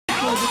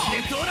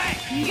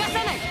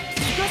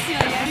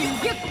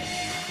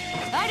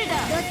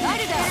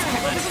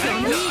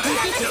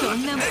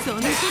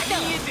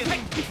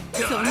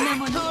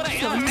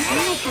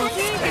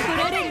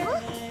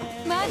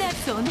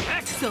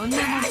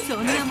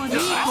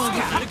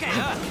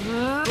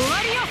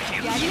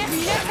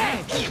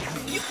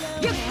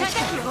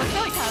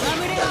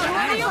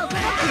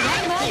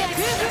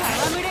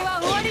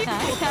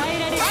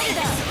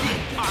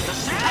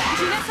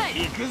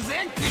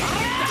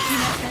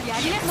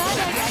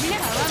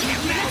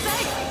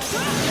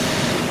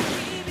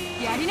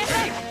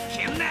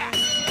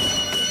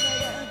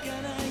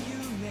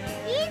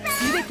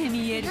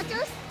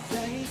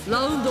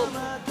Round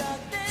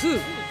 2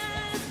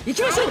 行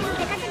きましょう。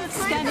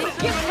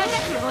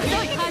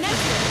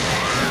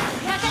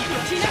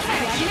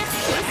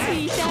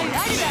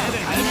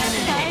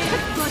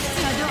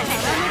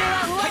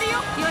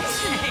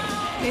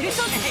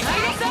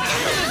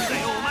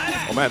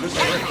Oh man, this is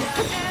great.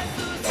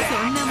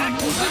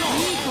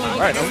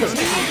 Alright, I'm good.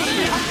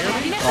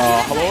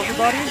 Hello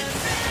everybody.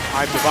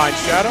 I'm Divine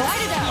Shadow.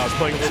 I was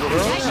playing a little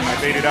early.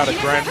 I made it out of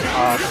grand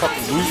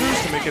fucking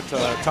losers to make it to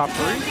top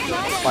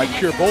 3 by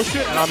pure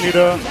bullshit, and I'm here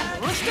to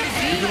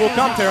give you a little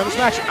commentary on this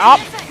match.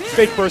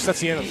 Fake burst,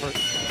 that's the end of the first.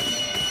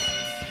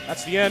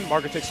 That's the end.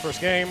 Margaret takes first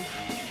game.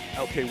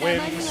 LK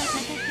wins.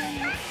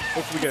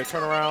 Hopefully we get a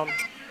turnaround.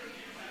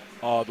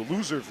 The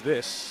loser of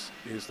this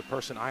is the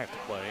person I have to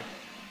play.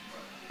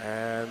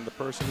 And the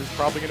person who's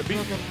probably going to beat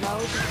me.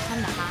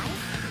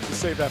 We'll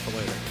save that for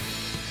later.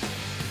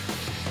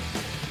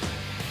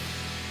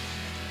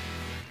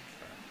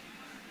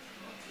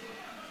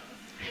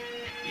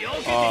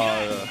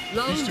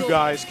 These two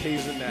guys,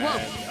 Kazin and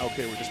LK,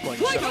 were just playing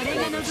separate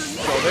quarters.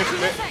 So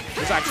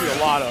there's actually a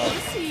lot of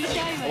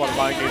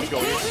mind games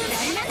going into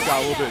this. Got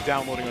a little bit of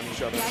downloading on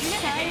each other.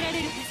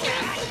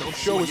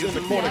 Show is in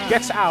the corner,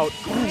 gets out,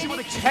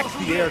 tech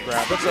the air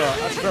grab. That's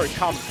a very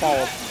common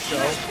follow-up from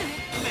Show.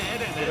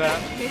 Look at that.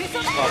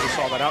 Probably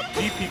saw that out.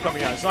 DP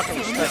coming out. He's not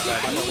going to respect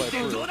that. He's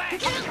going to let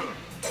it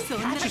through.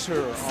 Catches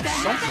her on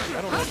something.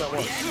 I don't know what that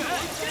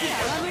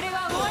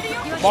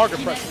was.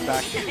 Margaret presses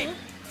back.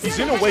 He's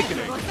in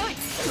Awakening.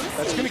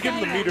 That's going to give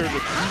him the meter to do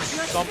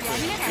something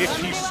if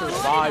he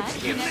survives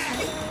this.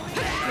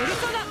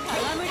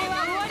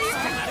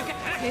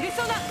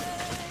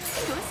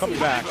 Coming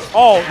back.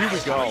 Oh, here we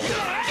go.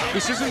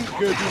 This isn't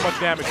going to do much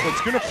damage, but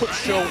it's going to put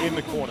Show in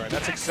the corner, and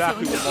that's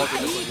exactly what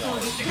Margaret is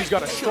doing. He's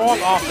got a strong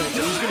offense,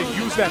 and he's going to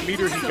use that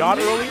meter he got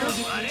earlier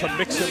to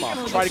mix him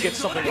up, try to get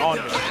something on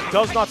him.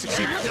 Does not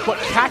succeed, but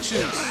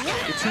catches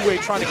the two-way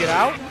trying to get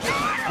out.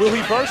 Will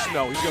he burst?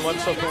 No, he's going to let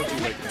himself go into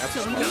Awakening. That's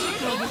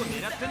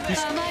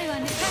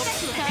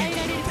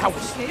that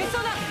was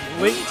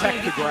late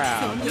tech to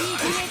grab.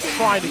 He's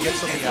trying to get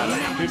something out of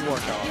him. Didn't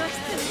work out.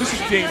 This is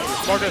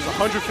dangerous. Margaret has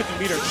 150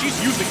 meters. She's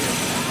using it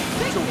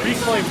to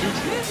reclaim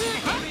neutral.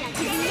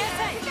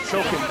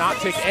 Show cannot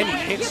take any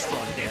hits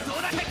from him.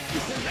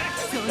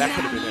 That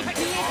could have been it.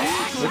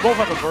 They both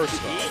have a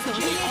burst though.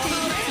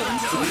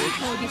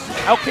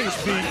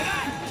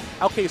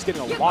 LK is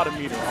getting a lot of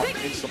meter off the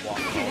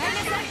insta-block.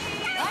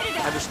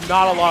 And there's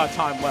not a lot of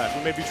time left.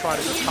 We may be trying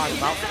to just time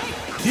him out.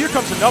 Here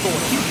comes another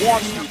one. He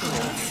wants to.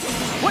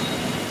 What?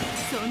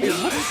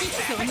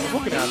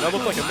 Looking at him, that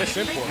looked like a missed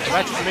import.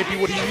 That just may be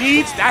what he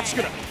needs. That's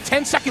gonna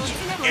 10 seconds.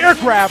 Air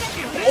grab.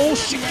 Oh,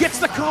 she gets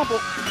the combo.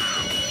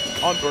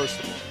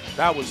 Unburstable.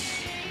 That was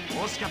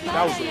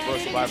the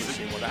reversal I've ever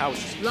seen one. That was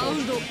just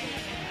Round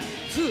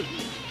 2.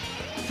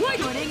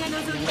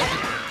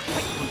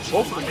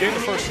 both of them getting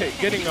the first hit,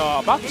 getting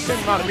about the same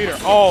amount of meter.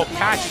 Oh,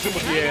 catches him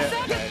with the air.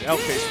 And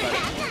LK's better.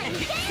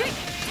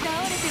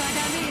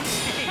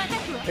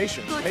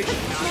 Patience.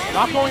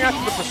 Not going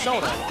after the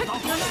persona.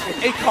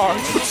 With 8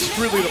 cards, which is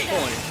really the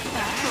point.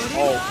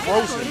 Oh,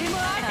 frozen.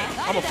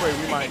 I'm afraid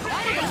we might.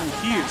 Ooh,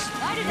 he is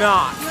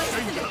not.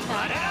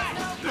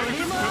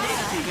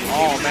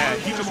 Oh man,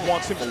 he just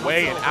wants him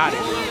away and out of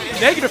here.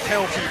 Negative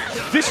penalty.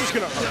 This is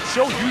gonna hurt.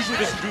 Show usually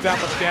doesn't do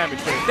that much damage,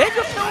 but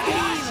negative penalty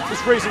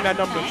is raising that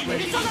number to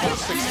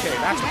 6K.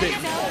 That's big.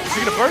 Is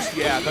he gonna burst?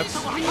 Yeah, that's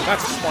a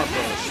smart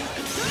burst.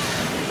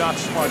 Not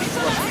smart, just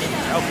rushing in.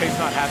 LK's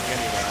not having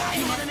any of that.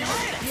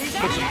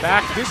 Puts him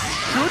back. This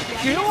should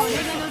kill.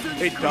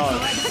 It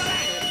does.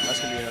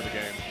 That's gonna be the end of the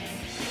game.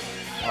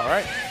 All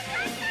right.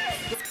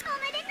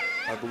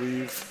 I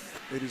believe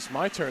it is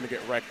my turn to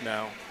get wrecked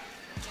now.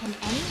 Can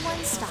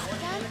anyone stop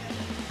them?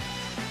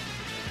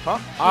 Huh?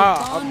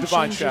 I'm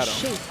Divine Shadow.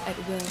 Shape at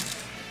will.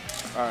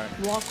 Alright.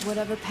 Walk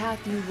whatever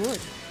path you would.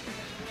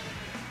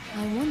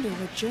 I wonder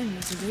what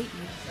journeys await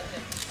you.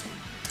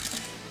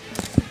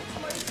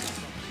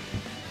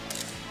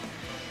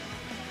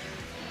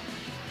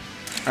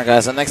 Alright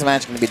guys, the next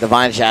match is going to be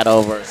Divine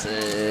Shadow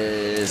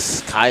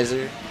versus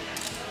Kazin.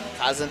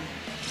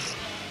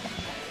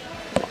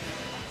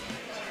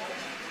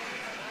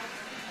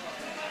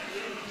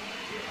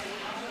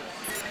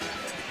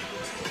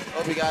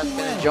 Hope you guys have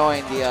been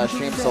enjoying the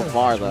stream so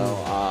far though.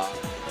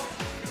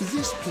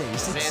 This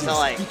place It's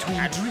like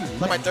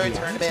my third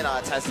tournament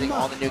testing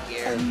all the new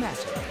gear.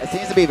 It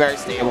seems to be very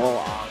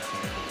stable.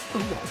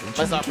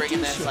 Let's start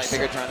bringing this like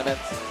bigger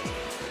tournaments.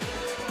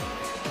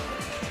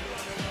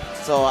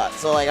 So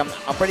like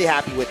I'm pretty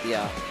happy with the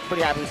one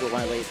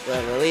of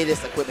the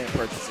latest equipment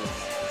purchases.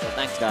 So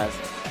thanks guys.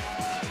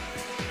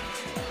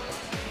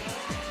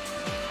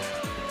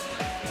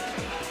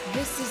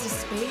 This is a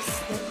space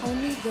that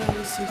only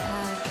those who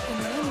have, in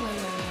one way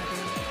or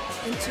another,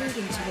 entered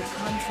into a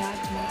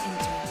contract may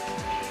enter.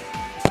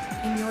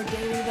 In your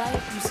daily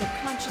life, you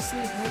subconsciously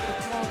heard the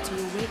call to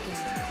awaken,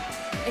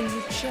 and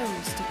you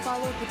chose to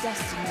follow the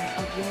destiny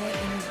of your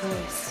inner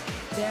voice,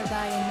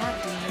 thereby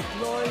enacting the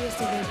glorious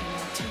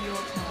awakening to your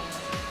power.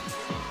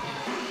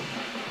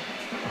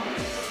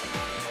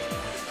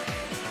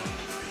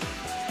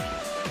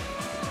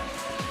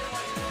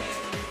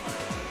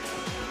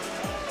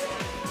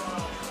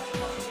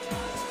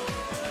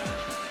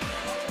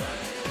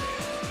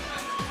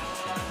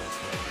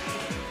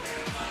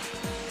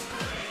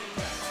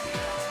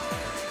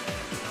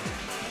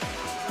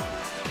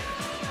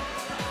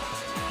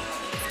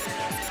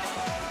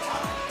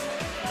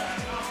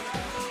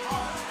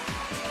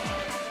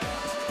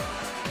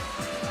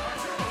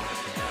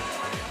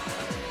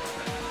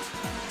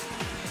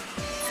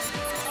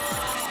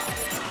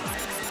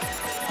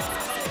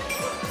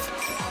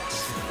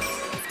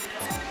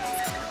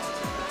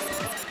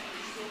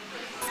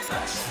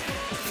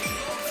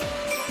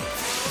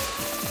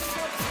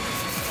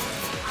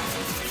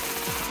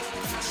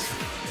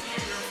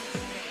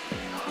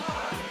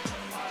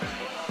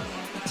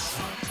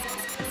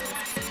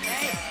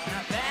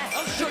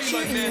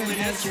 Each mirror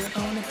has your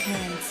own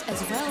appearance,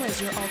 as well as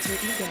your alter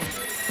ego,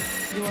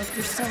 your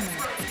persona.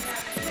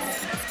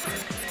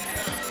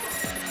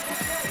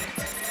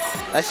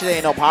 That shit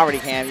ain't no poverty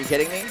cam, you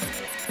kidding me?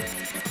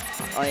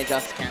 Only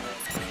adjust the camera.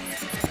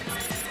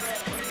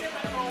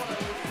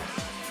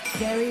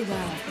 Very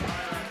well.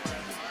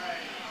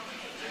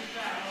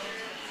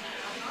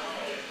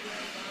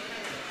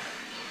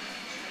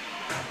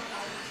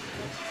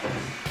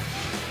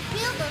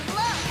 Feel the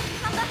love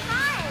from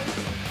behind.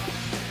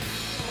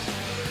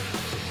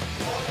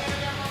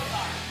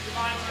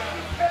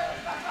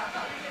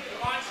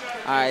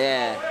 Alright,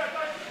 yeah.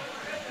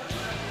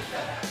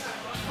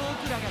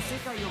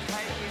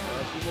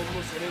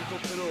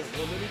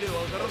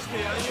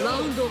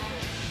 Round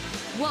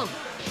 1.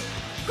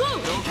 Go!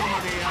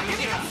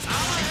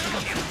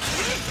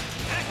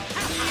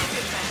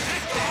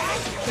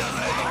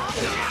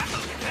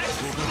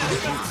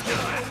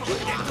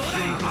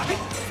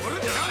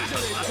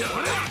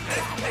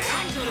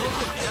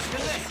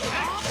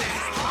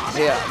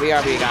 Yeah,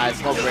 BRB guys,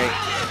 smoke break.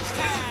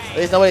 At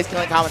least nobody's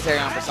killing commentary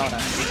on Persona,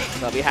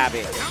 so I'll be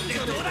happy.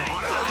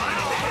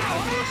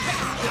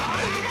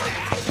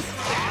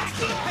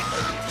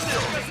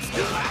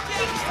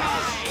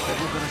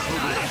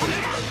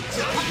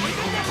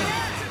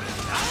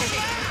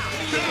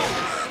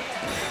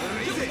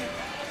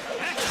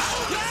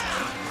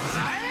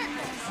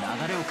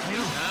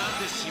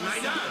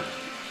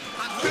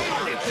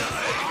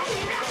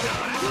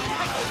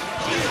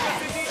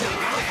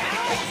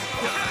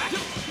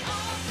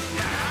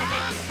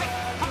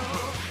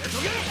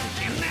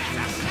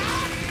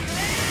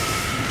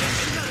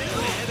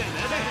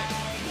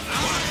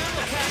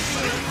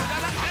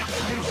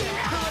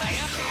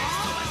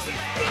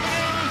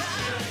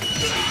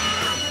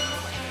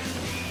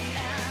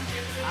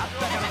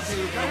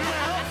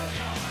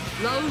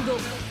 Round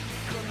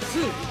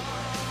 2.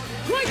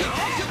 Fight!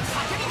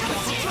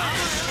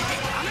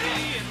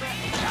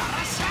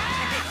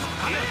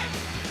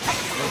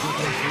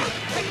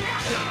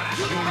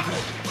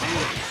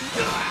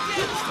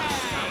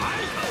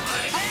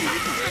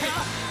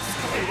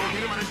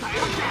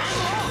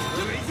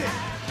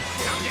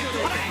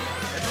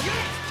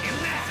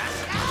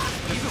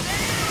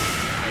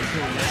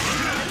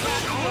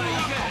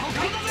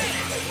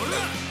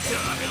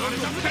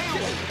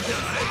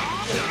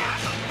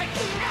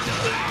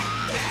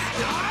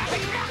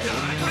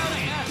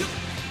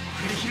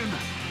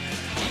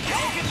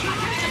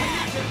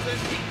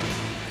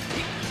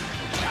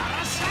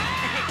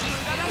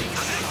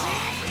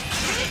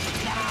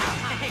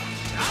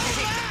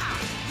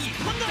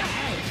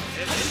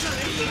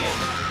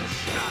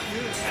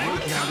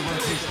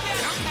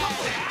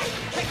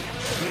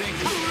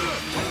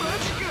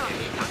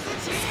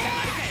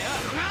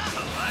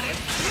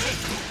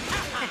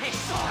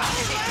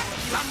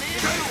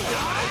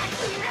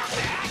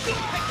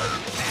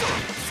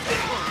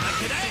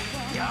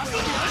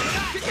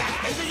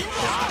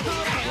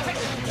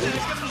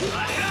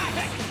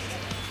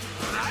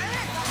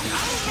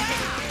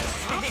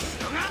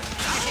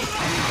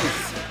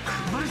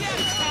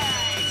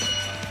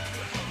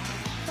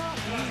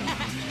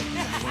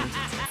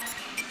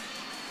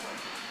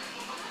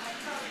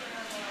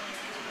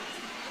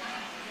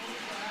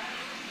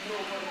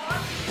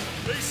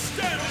 They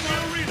stand in the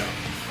arena,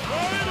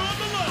 right on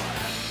the line.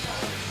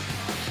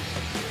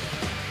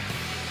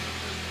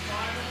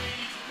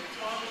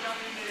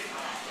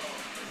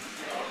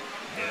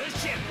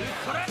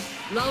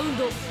 Round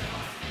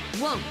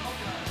 1.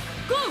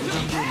 Go!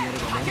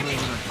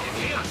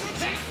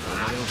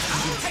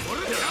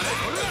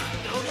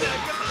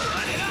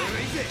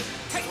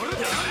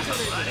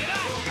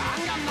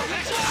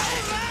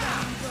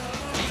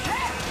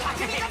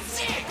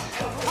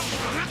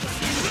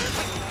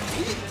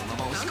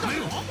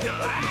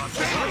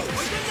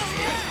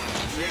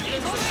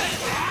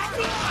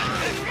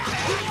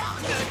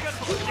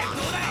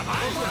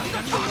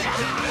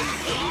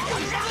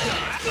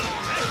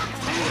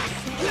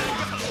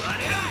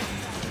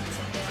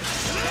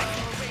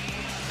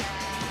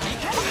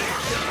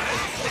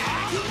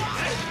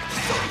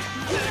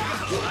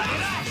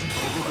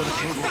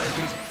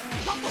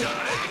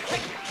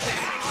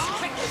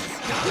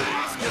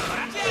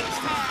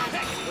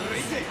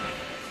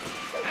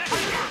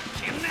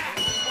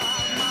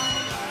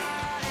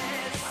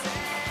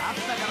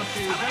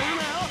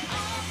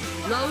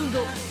 ラウンド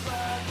2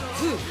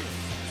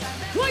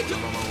ファイト。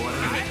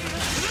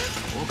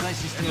お返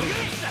ししてやる。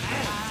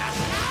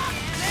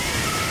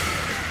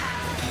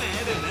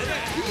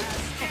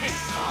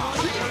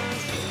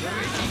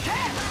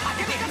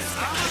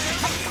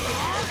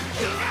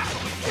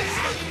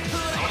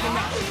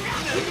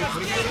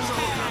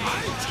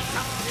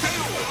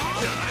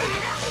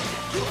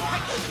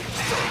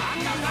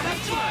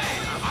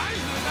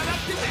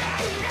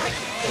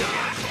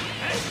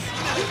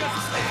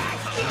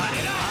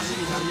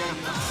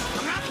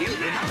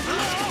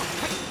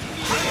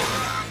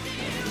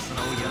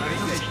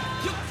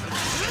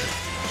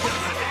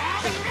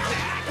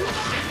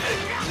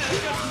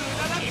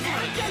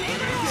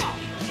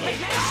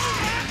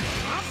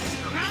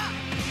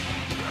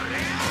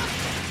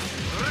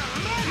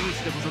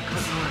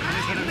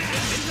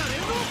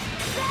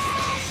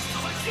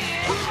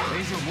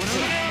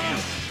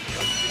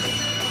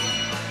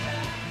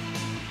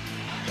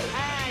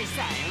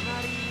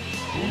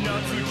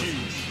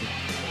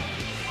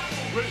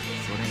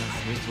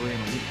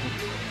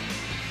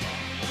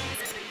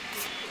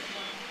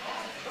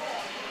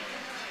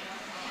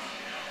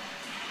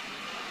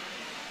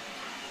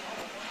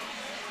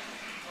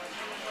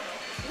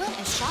What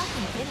a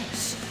shocking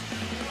finish.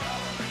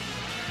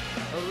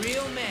 A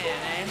real man,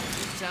 eh?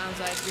 Sounds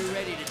like you're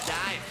ready to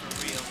die for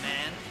real,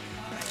 man.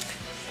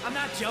 I'm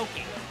not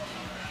joking.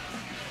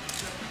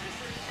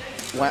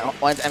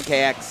 One's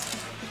MKX.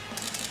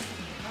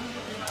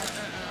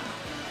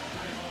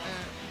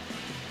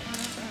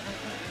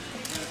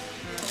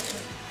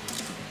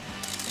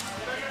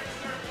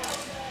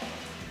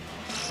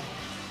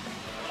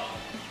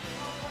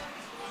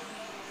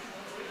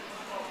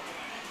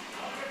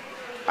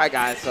 Alright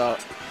guys, so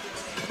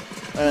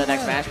the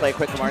next match, play a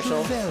quick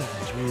commercial.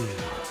 Velvet Room.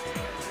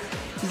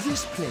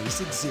 This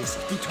place exists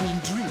between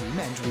dream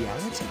and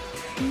reality,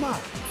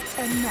 mind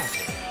and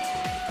matter.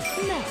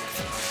 Now,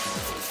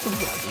 why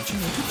don't you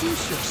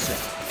introduce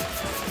yourself?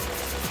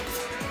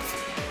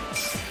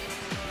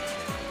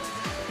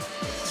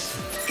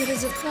 It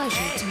is a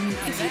pleasure to meet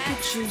you. If you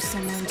could choose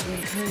someone to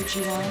encourage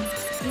you on,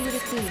 who would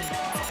it be?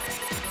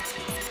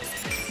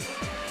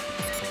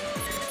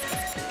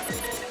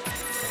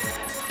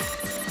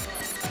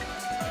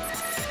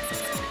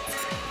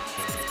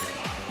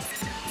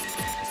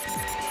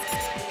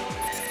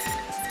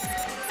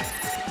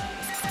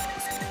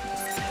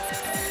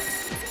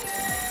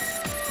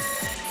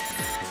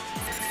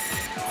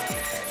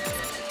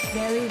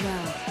 Very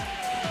well.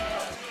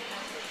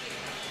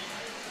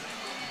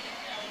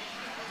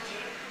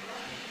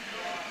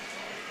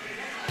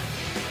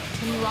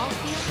 Can you all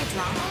feel the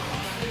drama?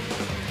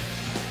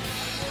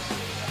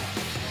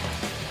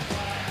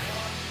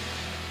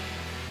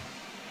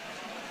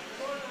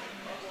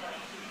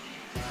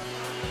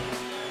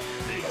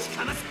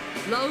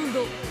 Round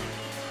 1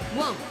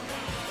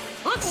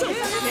 アクション。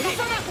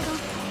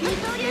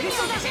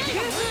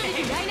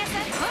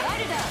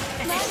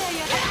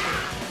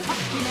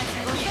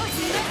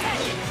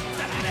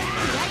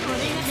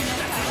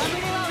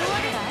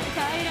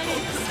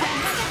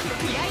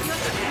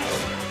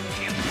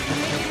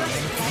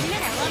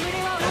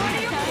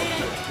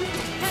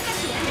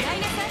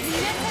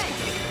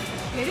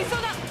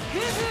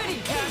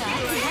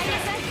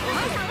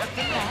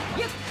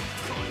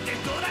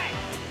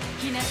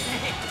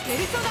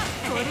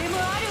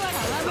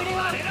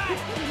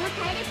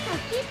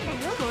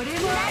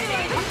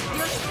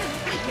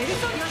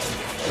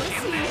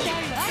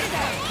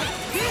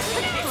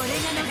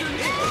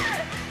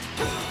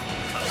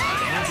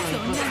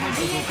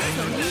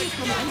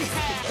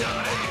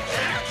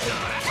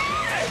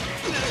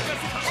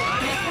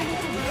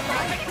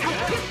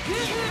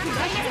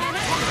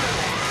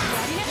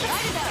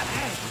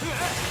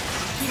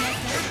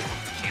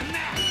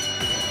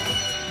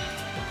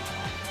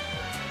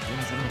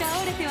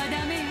倒れては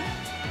ダメよ。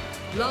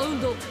ラウ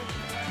ンド2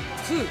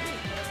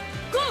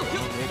ゴー。来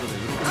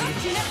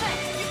なさい。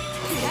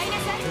食らいな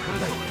さい。下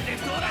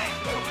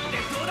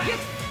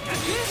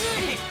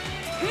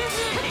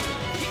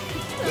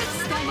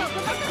に来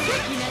なさい。これが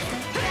来な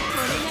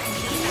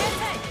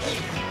さい。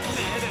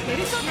ベ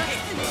ルトナス。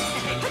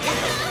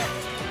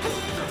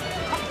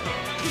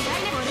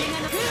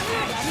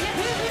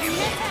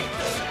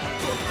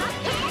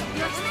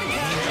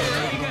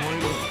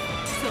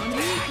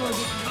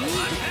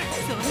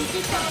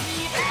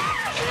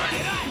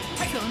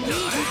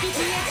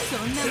ソ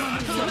ニ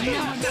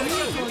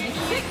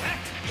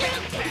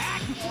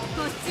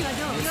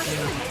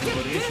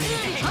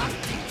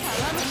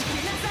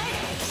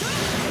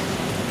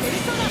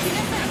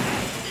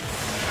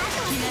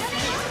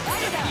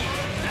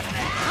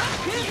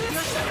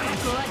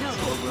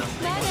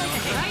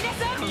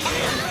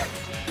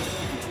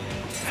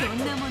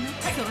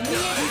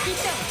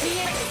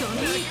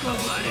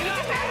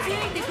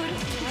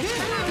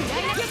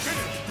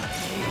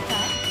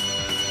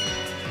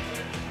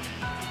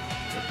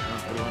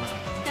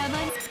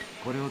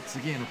これを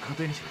次への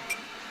糧にしろ。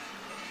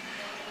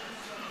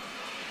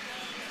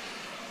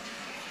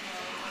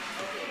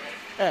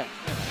Yeah.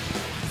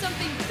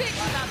 Something big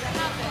about to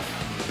happen.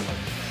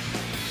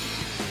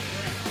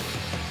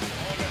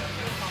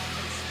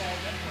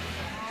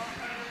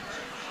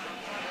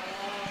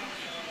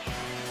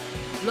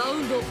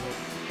 Round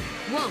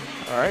 1.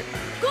 All right.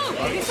 Go!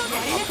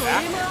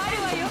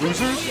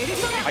 Losers,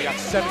 I got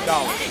 $7.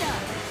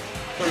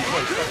 Third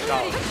place,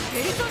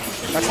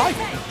 $7. That's high.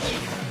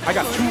 I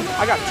got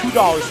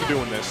 $2 for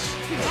doing this.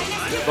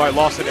 So I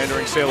lost it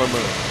entering Sailor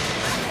Moon.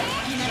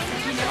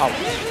 Oh.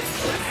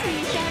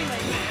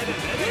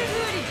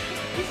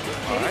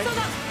 All right.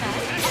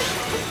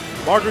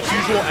 Margaret's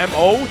usual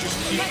MO, just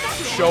keep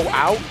show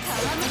out,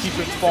 keep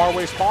it as far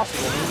away as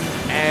possible.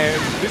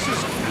 And this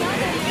is,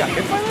 he got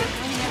hit by that?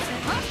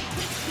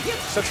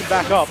 Sets him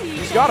back up.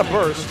 He's got a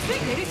burst.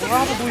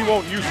 Probably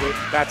won't use it.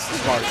 That's the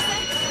smart.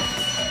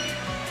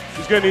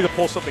 He's going to need to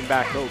pull something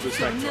back though this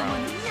next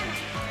round.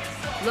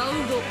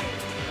 Round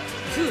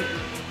 2.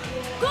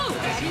 Go!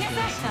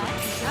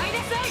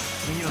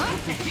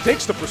 He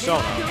takes the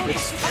persona.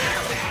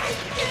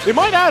 It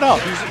might add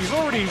up. He's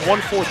already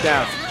 1/4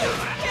 down.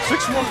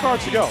 6 more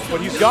cards to go,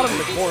 but he's got him in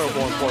the corner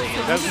more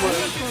importantly.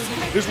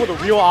 This is where the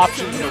real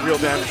options and the real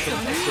damage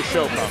for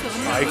show comes.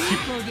 I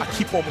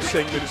keep almost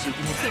saying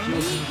Midazuki.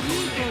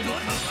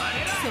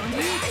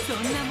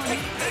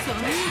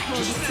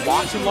 Just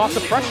lots and lots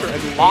of pressure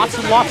and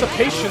lots of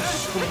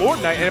patience from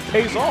Lord Knight, and it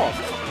pays off.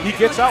 He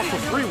gets out for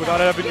free without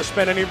having to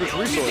spend any of his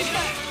resources.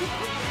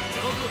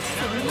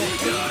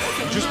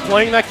 Just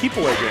playing that keep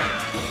away game,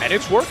 and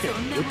it's working.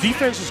 With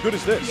defense as good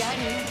as this,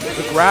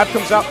 the grab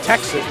comes out,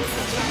 techs it.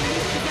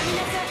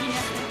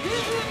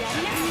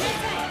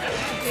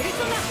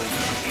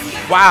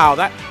 Wow,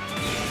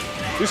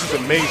 this is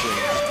amazing.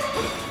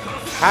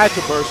 Had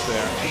to burst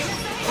there.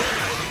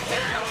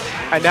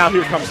 And now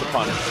here comes the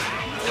punish.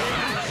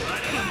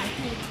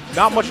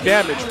 Not much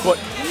damage, but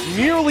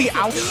nearly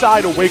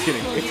outside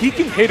Awakening. If he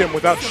can hit him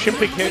without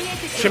shimping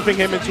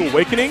him into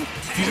Awakening,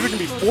 he's either going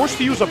to be forced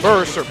to use a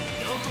burst or...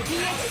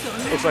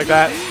 Looks like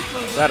that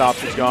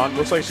option's gone.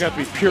 Looks like it's going to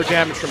have to be pure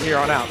damage from here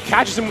on out.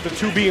 Catches him with the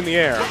 2B in the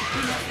air.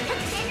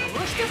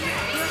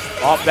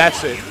 Oh,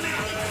 that's it.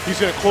 He's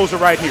going to close it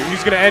right here.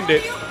 He's going to end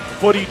it,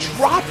 but he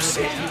drops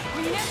it.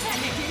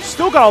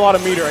 Still got a lot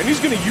of meter, and he's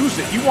going to use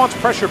it. He wants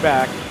pressure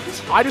back.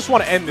 I just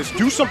want to end this.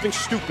 Do something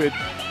stupid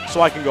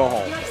so I can go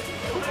home.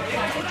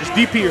 Just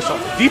DP or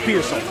something. DP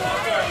or something.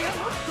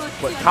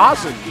 But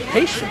Kazan,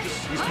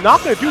 patience. He's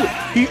not going to do it.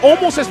 He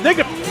almost has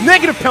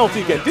negative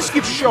penalty again. This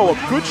gives Sho a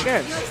good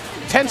chance.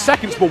 10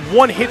 seconds, but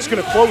one hit's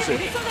going to close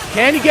it.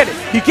 Can he get it?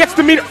 He gets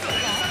the meter.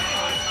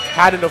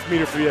 Had enough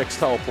meter for the X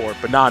teleport,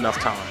 but not enough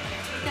time.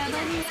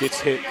 Gets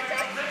hit.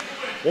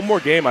 One more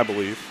game, I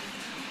believe.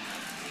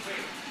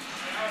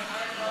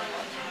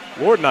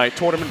 Lord Knight,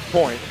 tournament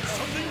point.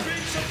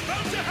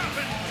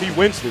 He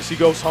wins this. He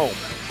goes home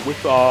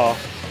with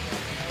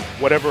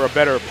whatever a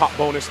better pop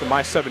bonus than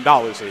my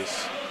 $7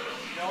 is.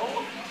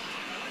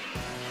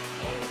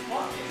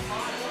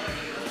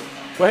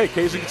 But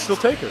hey, KZ can still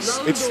take us.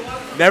 It's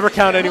never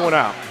count anyone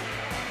out.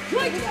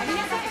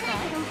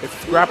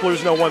 If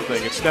grapplers know one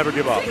thing, it's never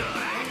give up.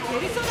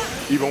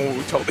 Even when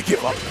we totally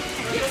give up.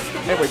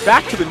 Anyway,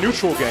 back to the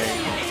neutral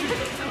game.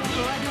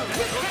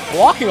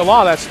 Blocking a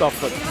lot of that stuff,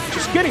 but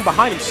just getting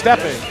behind him,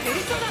 stepping.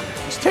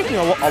 He's taking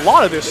a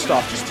lot of this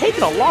stuff, just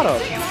taking a lot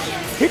of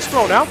hits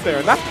thrown out there,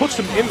 and that puts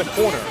him in the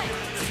corner.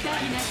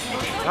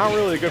 Not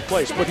really a good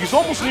place, but he's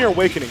almost near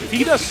Awakening. If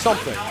he does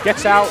something,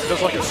 gets out,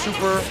 does like a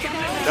super,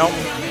 no.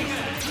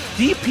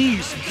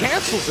 DPs,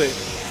 cancels it.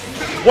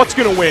 What's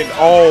gonna win?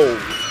 Oh,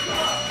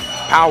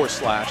 Power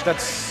Slash.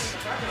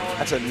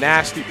 That's a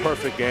nasty,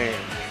 perfect game.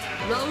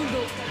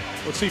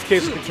 Let's see if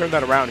KZ can turn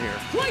that around here.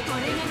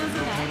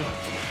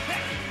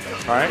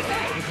 All right,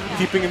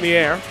 keeping in the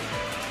air.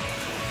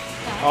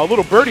 A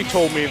little birdie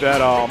told me that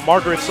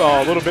Margaret's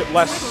has a little bit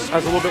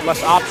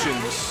less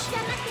options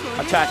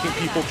attacking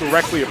people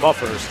directly above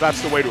her, so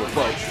that's the way to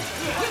approach.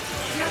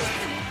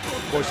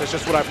 Of course, that's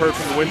just what I've heard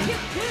from the wind.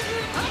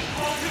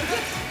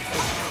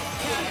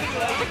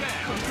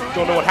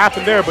 Don't know what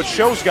happened there, but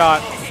Sho's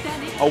got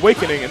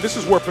Awakening, and this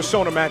is where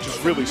Persona matches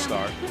really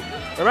start.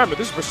 Remember,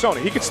 this is Persona.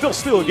 He could still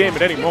steal a game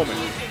at any moment.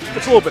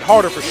 It's a little bit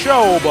harder for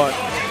Sho, but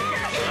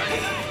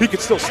he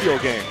could still steal a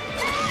game.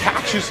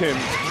 Catches him,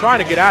 trying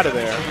to get out of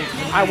there.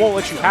 I won't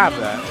let you have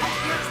that.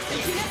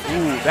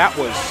 Ooh, that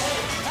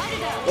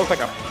looked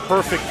like a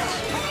perfect,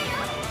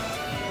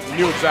 he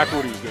knew exactly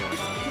what he was doing.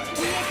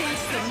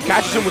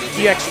 Catches him with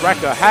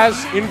GGXrd.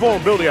 Has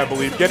invulnerability, I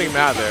believe, getting him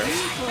out of there.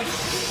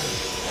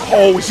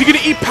 Oh, is he going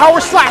to eat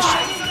Power Slash?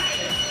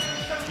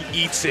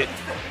 He eats it.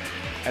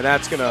 And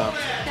that's gonna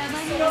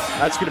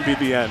be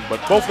the end.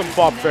 But both of them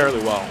fought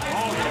fairly well.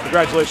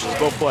 Congratulations,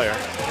 both players.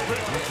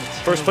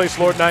 First place,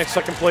 Lord Knight.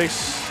 Second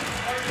place,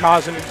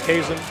 Kazan.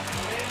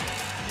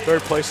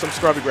 Third place, some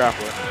scrubby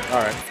grappler.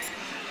 All right.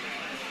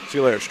 See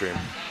you later, stream.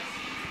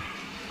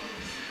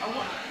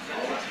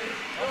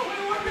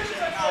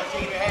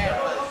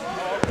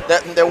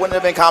 There wouldn't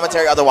have been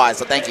commentary otherwise,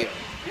 so thank you.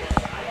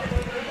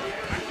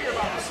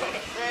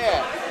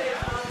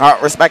 All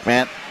right, respect,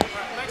 man.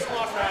 Thanks a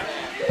lot, man.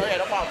 Oh, yeah,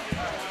 no problem.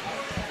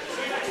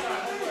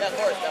 Yeah, of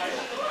course,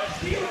 definitely.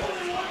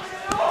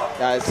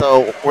 Guys,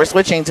 so we're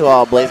switching to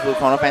Blazgreen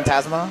Chrono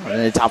Phantasma, and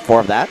in the top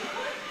 4 of that.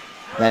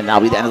 Then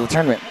that'll be the end of the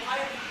tournament.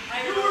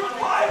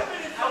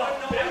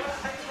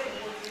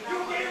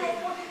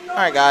 All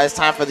right, guys,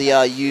 time for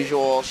the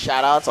usual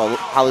shout-outs.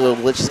 Hollywood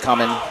Glitch is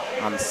coming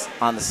on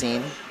the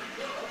scene.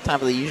 Time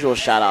for the usual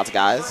shout-outs,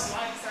 guys.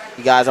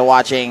 You guys are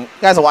watching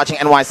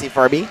NYC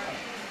Furby.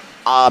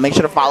 Make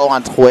sure to follow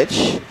on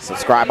Twitch,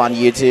 subscribe on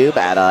YouTube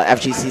at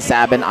FGC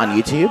Sabin on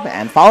YouTube,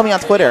 and follow me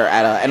on Twitter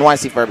at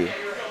NYC Furby.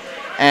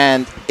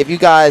 And if you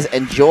guys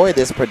enjoy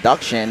this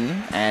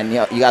production and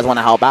you guys want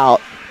to help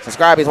out,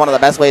 subscribing is one of the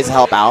best ways to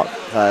help out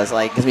because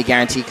it gives me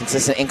guaranteed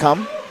consistent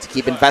income to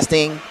keep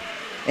investing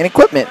in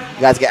equipment.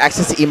 You guys get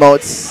access to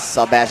emotes,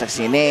 sub badge next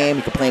to your name.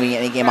 You can play me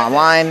in any game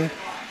online.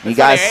 And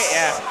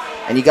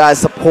you guys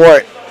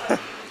support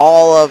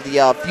all of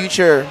the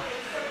future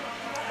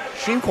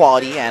stream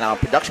quality and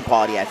production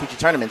quality at future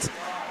tournaments.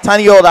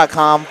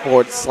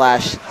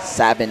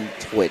 tinyurl.com/Sabin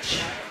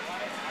Twitch.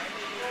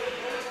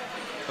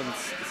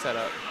 Set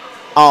up.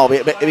 Oh,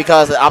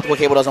 because the optical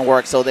cable doesn't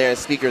work, so there's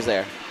speakers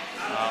there.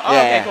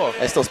 Okay, cool.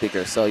 There's still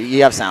speakers, so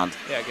you have sound.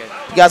 Yeah, good.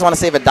 If you guys want to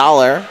save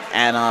 $1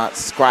 and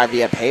subscribe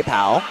via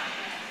PayPal.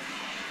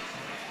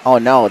 Oh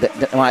no,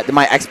 did my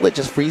XSplit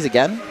just freeze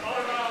again?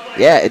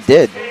 Yeah, it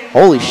did.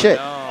 Holy shit.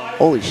 No.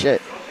 Holy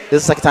shit.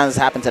 This is the second time this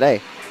happened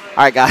today.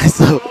 All right, guys,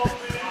 so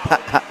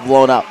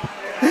blown up.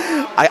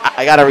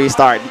 I got to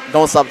restart.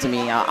 Don't sub to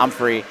me. I'm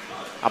free.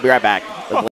 I'll be right back.